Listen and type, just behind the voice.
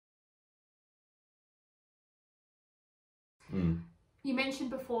You mentioned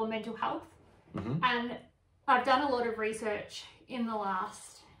before mental health, Mm-hmm. and I've done a lot of research in the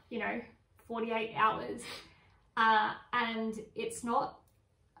last, 48 hours, and it's not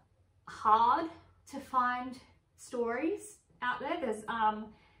hard to find stories out there. There's an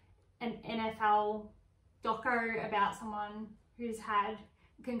NFL doco about someone who's had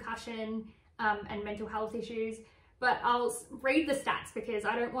concussion and mental health issues, but I'll read the stats because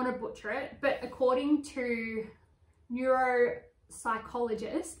I don't want to butcher it. But according to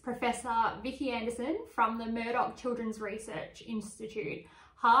neuropsychologist Professor Vicky Anderson from the Murdoch Children's Research Institute,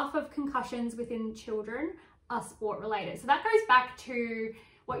 half of concussions within children are sport related. So that goes back to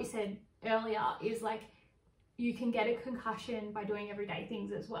what you said earlier, is like you can get a concussion by doing everyday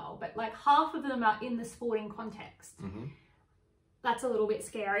things as well, but like half of them are in the sporting context. Mm-hmm. That's a little bit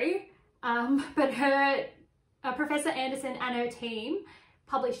scary. But Professor Anderson and her team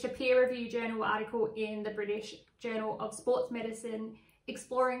published a peer-reviewed journal article in the British Journal of Sports Medicine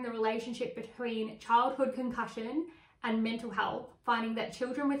exploring the relationship between childhood concussion and mental health, finding that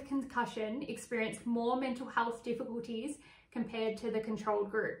children with concussion experience more mental health difficulties compared to the controlled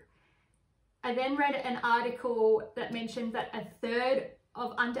group. I then read an article that mentioned that a third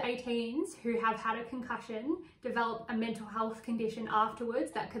of under 18s who have had a concussion develop a mental health condition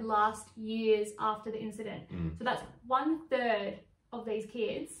afterwards that could last years after the incident. So that's 1/3 of these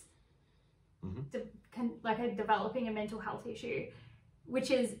kids are developing a mental health issue,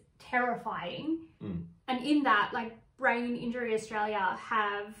 which is terrifying. And in that, like, Brain Injury Australia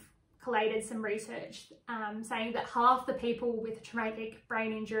have collated some research saying that half the people with traumatic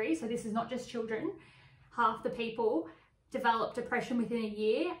brain injury, so this is not just children, half the people develop depression within a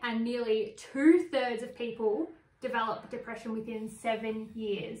year, and nearly 2/3 of people develop depression within 7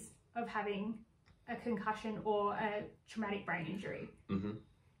 years of having a concussion or a traumatic brain injury.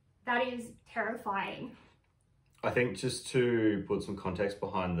 That is terrifying. I think just to put some context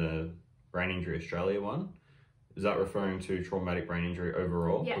behind the Brain Injury Australia one, is that referring to traumatic brain injury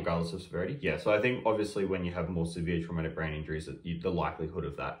overall, regardless of severity? Yeah, so I think obviously when you have more severe traumatic brain injuries, the likelihood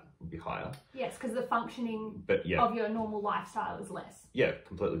of that would be higher. Yes, because the functioning of your normal lifestyle is less. Yeah,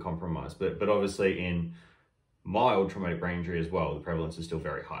 completely compromised. But obviously in mild traumatic brain injury as well, the prevalence is still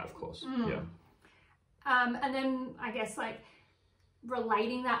very high, of course. And then I guess like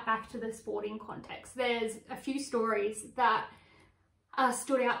relating that back to the sporting context, there's a few stories that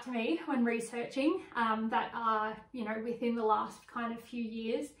stood out to me when researching that are, within the last kind of few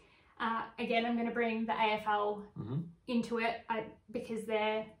years. Again, I'm going to bring the AFL into it because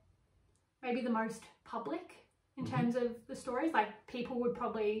they're maybe the most public in terms of the stories. Like, people would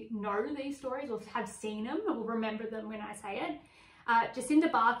probably know these stories or have seen them or remember them when I say it.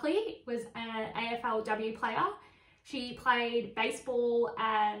 Jacinda Barkley was an AFLW player. She played baseball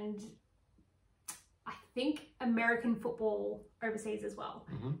and I think American football overseas as well.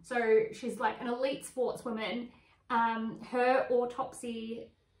 So she's like an elite sportswoman. Her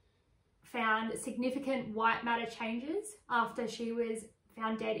autopsy found significant white matter changes after she was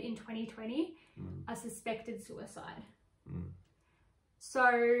found dead in 2020, a suspected suicide.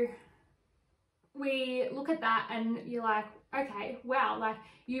 So we look at that and you're like, okay, wow, like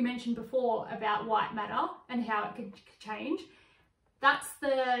you mentioned before about white matter and how it could change. That's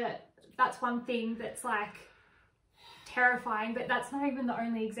one thing that's like terrifying, but that's not even the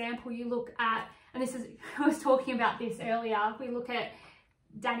only example. You look at, and this is, I was talking about this earlier, we look at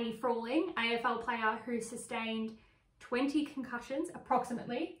Danny Frawling, AFL player who sustained 20 concussions,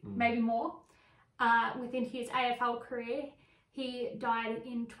 approximately, maybe more, within his AFL career. He died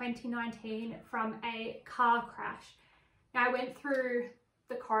in 2019 from a car crash. Now, I went through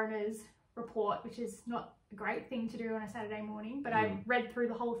the coroner's report, which is not a great thing to do on a Saturday morning, but I read through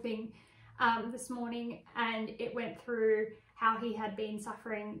the whole thing this morning, and it went through how he had been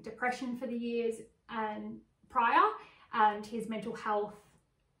suffering depression for the years and prior, and his mental health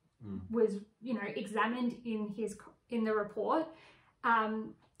was, examined in the report.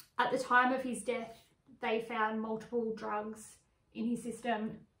 At the time of his death, they found multiple drugs in his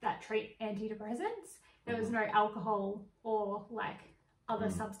system that treat antidepressants. There was no alcohol or like other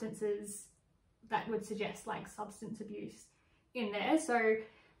substances that would suggest like substance abuse in there. So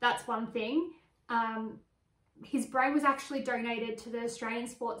that's one thing. His brain was actually donated to the Australian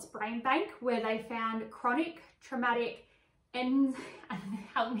Sports Brain Bank, where they found chronic traumatic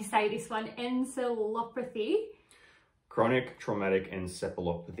help me say this one, encephalopathy. Chronic traumatic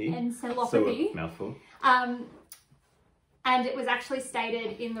encephalopathy. Encephalopathy. So mouthful. And it was actually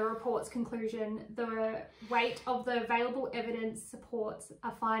stated in the report's conclusion, the weight of the available evidence supports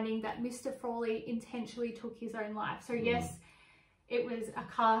a finding that Mr. Frawley intentionally took his own life. So yes, it was a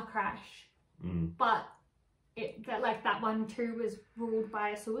car crash, but that one too was ruled by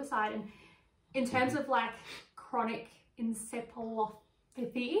a suicide. And in terms of like chronic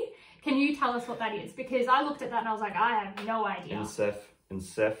encephalopathy, can you tell us what that is? Because I looked at that and I was like, I have no idea.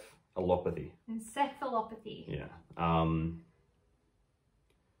 Encephalopathy. Encephalopathy. Yeah.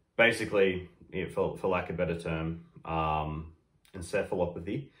 Basically, for lack of a better term,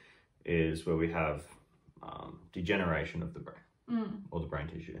 encephalopathy is where we have degeneration of the brain or the brain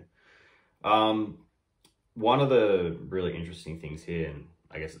tissue. One of the really interesting things here, and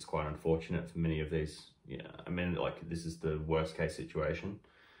I guess it's quite unfortunate for many of these, I mean, like this is the worst case situation.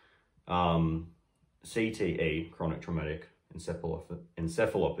 CTE, chronic traumatic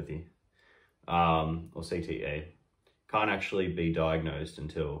encephalopathy, or CTE, can't actually be diagnosed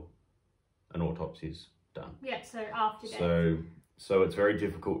until an autopsy is done. Yeah, so after death. So it's very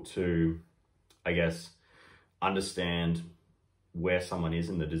difficult to, I guess, understand where someone is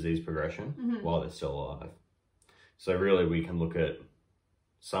in the disease progression while they're still alive. So really we can look at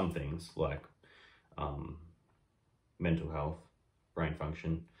some things like mental health, brain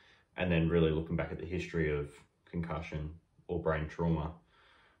function, and then really looking back at the history of concussion or brain trauma,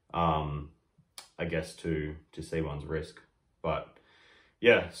 I guess to see one's risk. But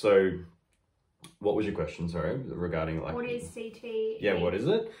yeah, so what was your question, sorry, regarding like... What is CTE? Yeah, what is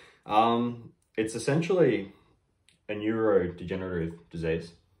it? It's essentially a neurodegenerative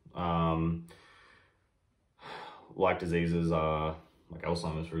disease. Like diseases are like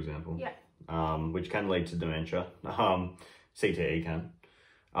Alzheimer's, for example, which can lead to dementia. CTE can,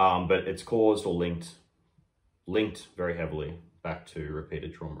 but it's caused or linked very heavily back to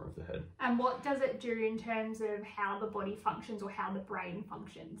repeated trauma of the head. And what does it do in terms of how the body functions or how the brain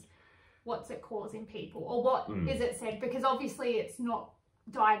functions? What's it causing people, or what is it said? Because obviously it's not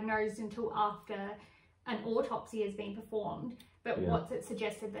diagnosed until after an autopsy has been performed, but what's it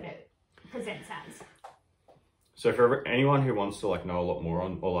suggested that it presents as? So for anyone who wants to like know a lot more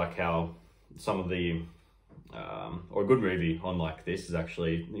on, or like how some of the, or a good movie on like this is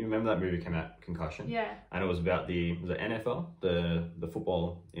actually, you remember that movie came out, Concussion? Yeah. And it was about the NFL, the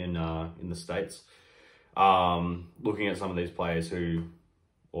football in the States, looking at some of these players who,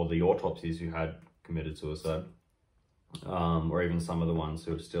 or the autopsies who had committed suicide, or even some of the ones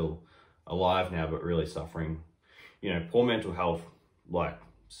who are still alive now but really suffering, poor mental health, like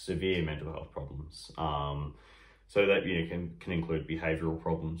severe mental health problems. So that can include behavioral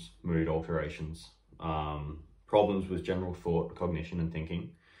problems, mood alterations, problems with general thought, cognition and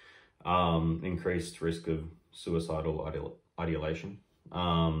thinking, increased risk of suicidal ideation,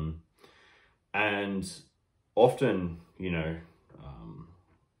 and often,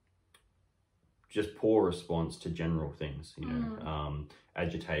 just poor response to general things,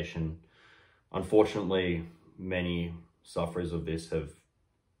 agitation. Unfortunately, many sufferers of this have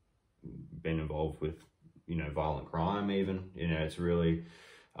been involved with, violent crime even, it's really...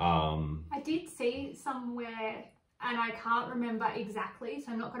 I did see somewhere, and I can't remember exactly,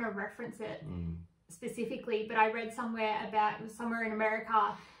 so I'm not going to reference it specifically, but I read somewhere about, it was somewhere in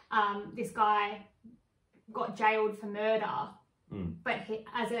America, this guy got jailed for murder, but he,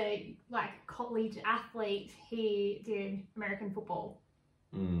 as a college athlete, he did American football.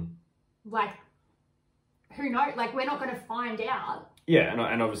 Like, who knows? Like, we're not going to find out. Yeah,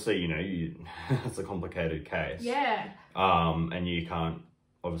 and obviously, it's a complicated case. Yeah. And you can't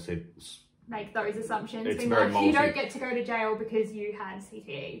obviously make those assumptions. It's very like, you don't get to go to jail because you had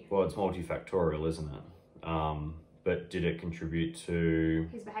CTE. Well, it's multifactorial, isn't it? But did it contribute to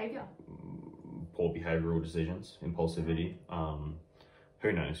his behaviour? Poor behavioural decisions, impulsivity?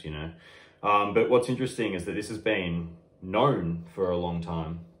 Who knows, But what's interesting is that this has been known for a long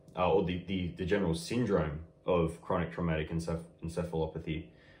time, or the general syndrome of chronic traumatic encephalopathy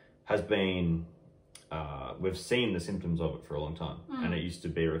has been, we've seen the symptoms of it for a long time. And it used to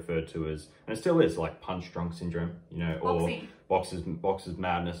be referred to as, and it still is, like punch-drunk syndrome, or boxers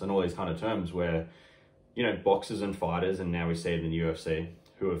madness, and all these kind of terms where, boxers and fighters, and now we see it in the UFC,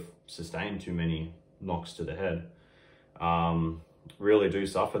 who have sustained too many knocks to the head, really do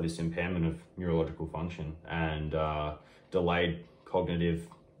suffer this impairment of neurological function and delayed cognitive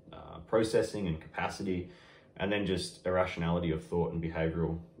processing and capacity, and then just irrationality of thought and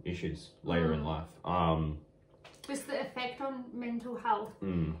behavioural issues later in life. Just the effect on mental health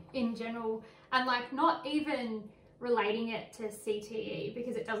in general, and like not even relating it to CTE,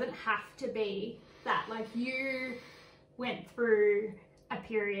 because it doesn't have to be that. Like, you went through a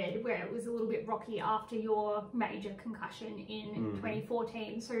period where it was a little bit rocky after your major concussion in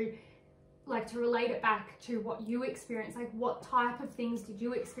 2014. So like, to relate it back to what you experienced, like what type of things did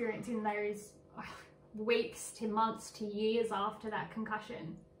you experience in those weeks to months to years after that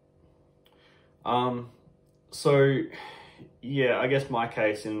concussion? So, yeah, I guess my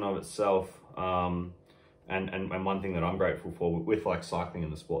case in and of itself, and one thing that I'm grateful for with like cycling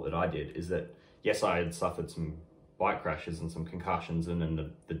and the sport that I did is that, yes, I had suffered some bike crashes and some concussions and then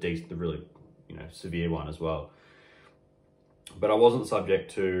the really, severe one as well. But I wasn't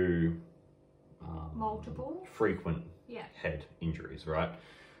subject to multiple frequent head injuries, right?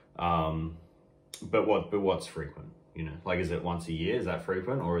 But what's frequent? Like, is it once a year? Is that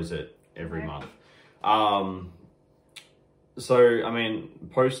frequent, or is it every month? So, I mean,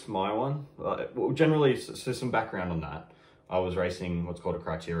 post my one, well, generally, so some background on that. I was racing what's called a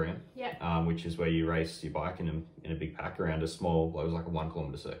criterium, which is where you race your bike in a big pack around a small, it was like a 1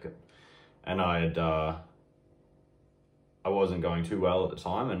 kilometer circuit. And I wasn't going too well at the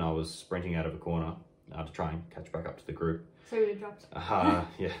time, and I was sprinting out of a corner to try and catch back up to the group. So you would have dropped.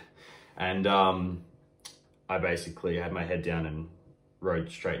 Yeah. And I basically had my head down and rode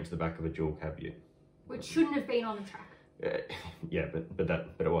straight into the back of a dual cab ute. Which shouldn't have been on the track. Yeah, but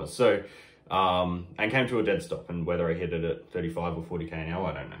it was. So, and came to a dead stop, and whether I hit it at 35 or 40k an hour,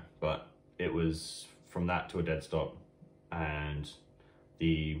 I don't know. But it was from that to a dead stop, and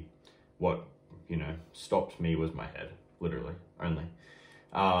what stopped me was my head, literally, only.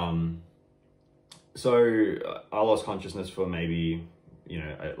 So I lost consciousness for maybe,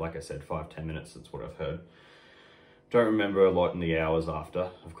 like I said, 5-10 minutes. That's what I've heard. Don't remember a lot in the hours after,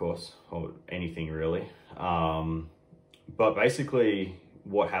 of course, or anything really. But basically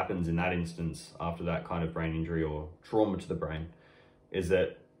what happens in that instance after that kind of brain injury or trauma to the brain is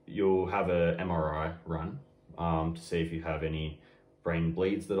that you'll have a MRI run to see if you have any brain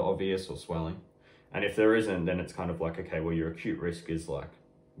bleeds that are obvious or swelling. And if there isn't, then it's kind of like, okay, well, your acute risk is like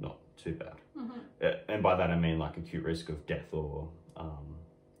not too bad. And by that I mean like acute risk of death or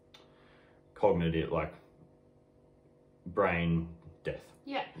cognitive, like brain death.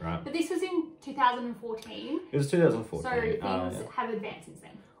 Yeah. Right. But this was in 2014. It was 2014. So things have advanced since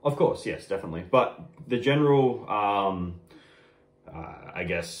then. Of course, yes, definitely. But the general, I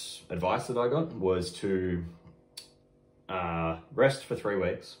guess, advice that I got was to rest for 3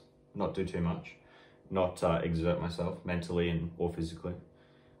 weeks, not do too much, not exert myself mentally or physically,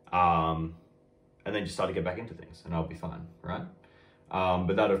 and then just start to get back into things, and I'll be fine, right?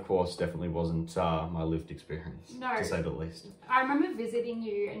 But that, of course, definitely wasn't my lived experience, to say the least. I remember visiting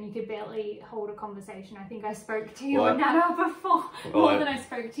you and you could barely hold a conversation. I think I spoke to your nana before more than I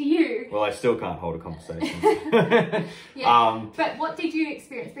spoke to you. Well, I still can't hold a conversation. But what did you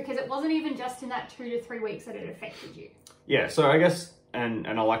experience? Because it wasn't even just in that 2 to 3 weeks that it affected you. Yeah, so I guess, and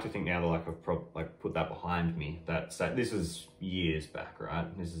I like to think now that I've put that behind me, that this is years back, right?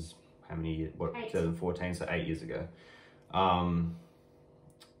 This is how many years? 2014, so 8 years ago.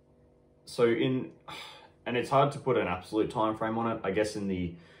 And it's hard to put an absolute time frame on it. I guess in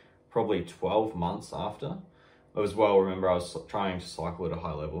the probably 12 months after, as well, remember I was trying to cycle at a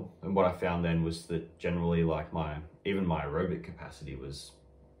high level, and what I found then was that generally, like even my aerobic capacity was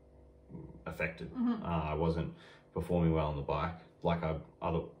affected. I wasn't performing well on the bike like I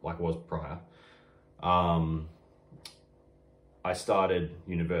was prior. I started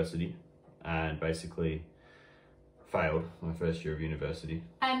university and basically failed my first year of university.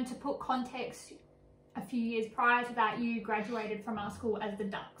 And to put context, a few years prior to that, you graduated from our school as the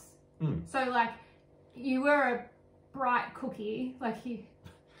Ducks. So like, you were a bright cookie. Like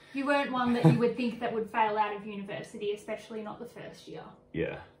you weren't one that you would think that would fail out of university, especially not the first year.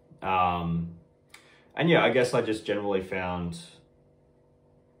 Yeah. And yeah, I guess I just generally found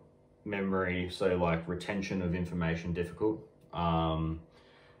memory, so like retention of information difficult,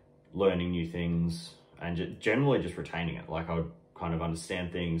 learning new things, and generally just retaining it. Like I would kind of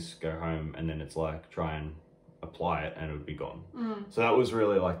understand things, go home, and then it's like try and apply it and it would be gone. So that was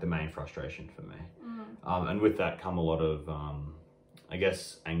really like the main frustration for me. And with that come a lot of, I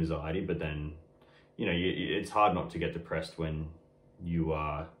guess, anxiety, but then, it's hard not to get depressed when you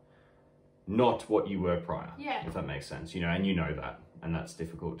are not what you were prior, if that makes sense, and that, and that's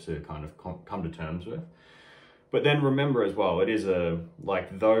difficult to kind of come to terms with. But then remember as well, it is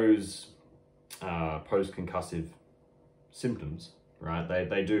like those post-concussive symptoms, right?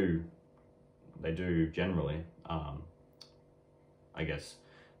 They do generally, I guess,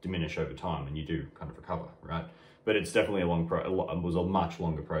 diminish over time, and you do kind of recover, right? But it's definitely was a much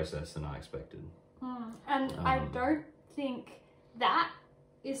longer process than I expected. And I don't think that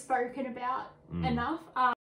is spoken about enough.